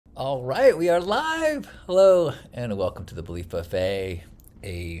All right, we are live. Hello, and welcome to the Belief Buffet,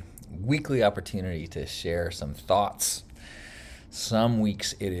 a weekly opportunity to share some thoughts. Some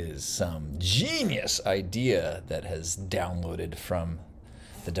weeks it is some genius idea that has downloaded from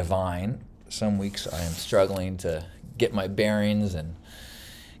the divine. Some weeks I am struggling to get my bearings and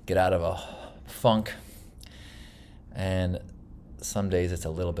get out of a funk. And some days it's a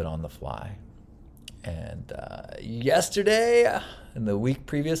little bit on the fly. And yesterday and the week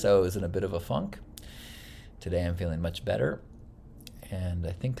previous, I was in a bit of a funk. Today I'm feeling much better. And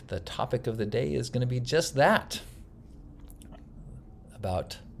I think the topic of the day is going to be just that,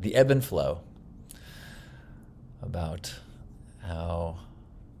 about the ebb and flow, about how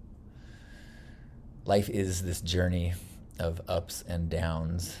life is this journey of ups and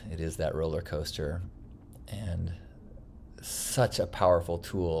downs. It is that roller coaster, and such a powerful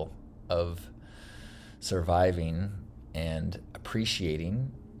tool of surviving and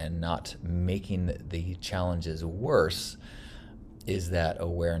appreciating and not making the challenges worse is that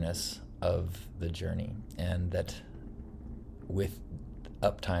awareness of the journey, and that with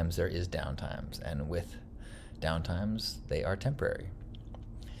up times there is down times, and with down times they are temporary.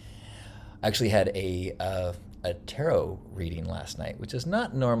 I actually had a tarot reading last night, which is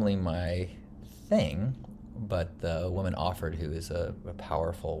not normally my thing, but the woman offered, who is a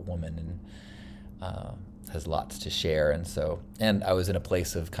powerful woman and has lots to share. And I was in a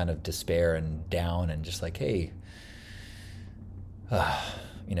place of kind of despair and down, and just like, hey,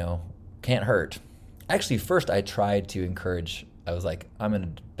 can't hurt. Actually, first I tried to encourage. I was like, I'm in a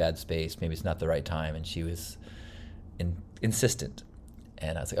bad space. Maybe it's not the right time. And she was insistent.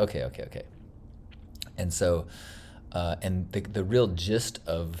 And I was like, okay. And so, and the real gist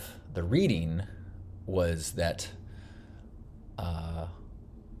of the reading was that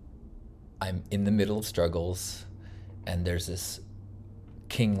I'm in the middle of struggles, and there's this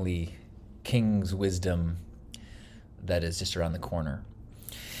king's wisdom that is just around the corner.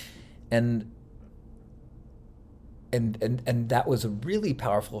 And that was really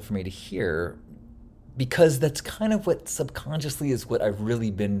powerful for me to hear, because that's kind of what subconsciously is what I've really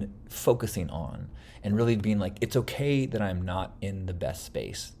been focusing on, and really being like, it's okay that I'm not in the best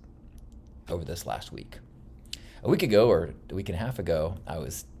space over this last week. A week ago, or a week and a half ago, I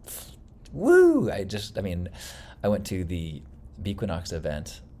was I went to the Bequinox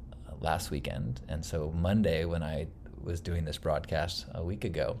event last weekend, and so Monday, when I was doing this broadcast a week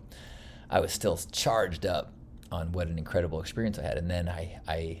ago, I was still charged up on what an incredible experience I had. And then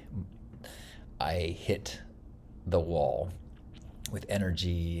I hit the wall with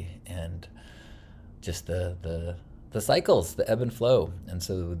energy and just the cycles, the ebb and flow. And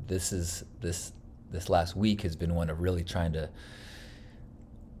so this last week has been one of really trying to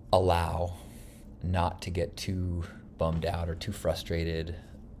allow not to get too bummed out or too frustrated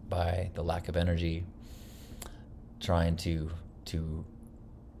by the lack of energy, trying to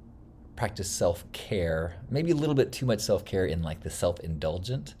practice self-care, maybe a little bit too much self-care in like the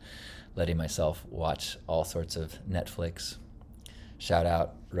self-indulgent, letting myself watch all sorts of Netflix. Shout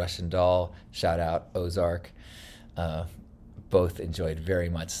out Russian Doll, shout out Ozark. Both enjoyed very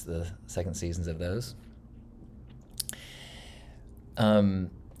much the second seasons of those.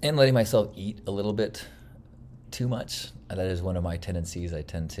 And letting myself eat a little bit too much. That is one of my tendencies. I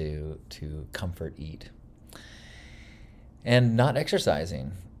tend to comfort eat. And not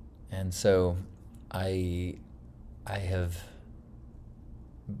exercising. And so I have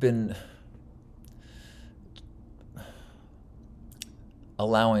been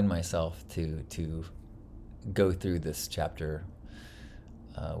allowing myself to go through this chapter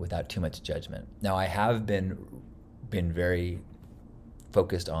without too much judgment. Now, I have been very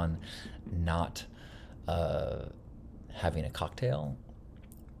focused on not having a cocktail,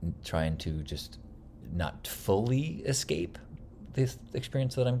 trying to just not fully escape this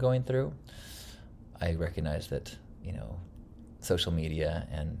experience that I'm going through. I recognize that, social media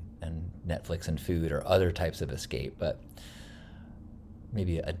and Netflix and food are other types of escape, but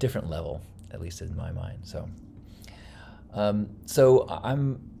maybe a different level, at least in my mind. So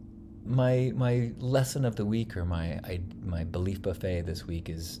my lesson of the week, or my belief buffet this week,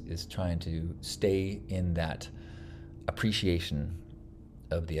 is trying to stay in that appreciation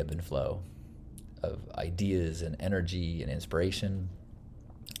of the ebb and flow of ideas and energy and inspiration.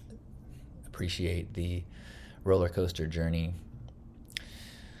 Appreciate the roller coaster journey.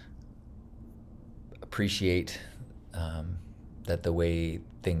 Appreciate that the way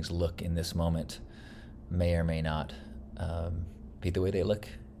things look in this moment may or may not be the way they look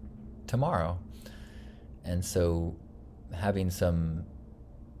tomorrow. And so having some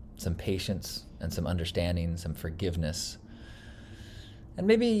patience and some understanding, some forgiveness, and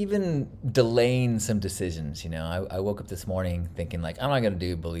maybe even delaying some decisions. I woke up this morning thinking like, I'm not gonna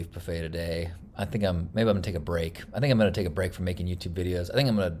do Belief Buffet today. Maybe I'm gonna take a break. I think I'm gonna take a break from making YouTube videos. I think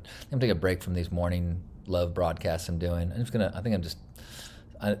I'm gonna take a break from these morning love broadcasts I'm doing. I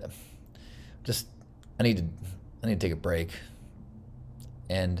need to take a break.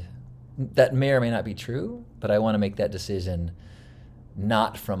 And that may or may not be true, but I want to make that decision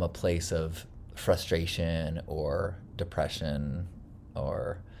not from a place of frustration or depression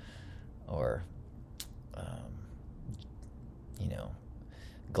or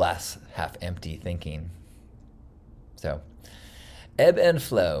glass half empty thinking. So, ebb and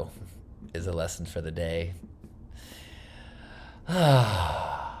flow is a lesson for the day.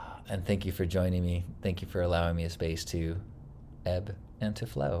 And thank you for joining me. Thank you for allowing me a space to ebb and to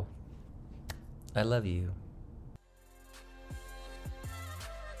flow. I love you.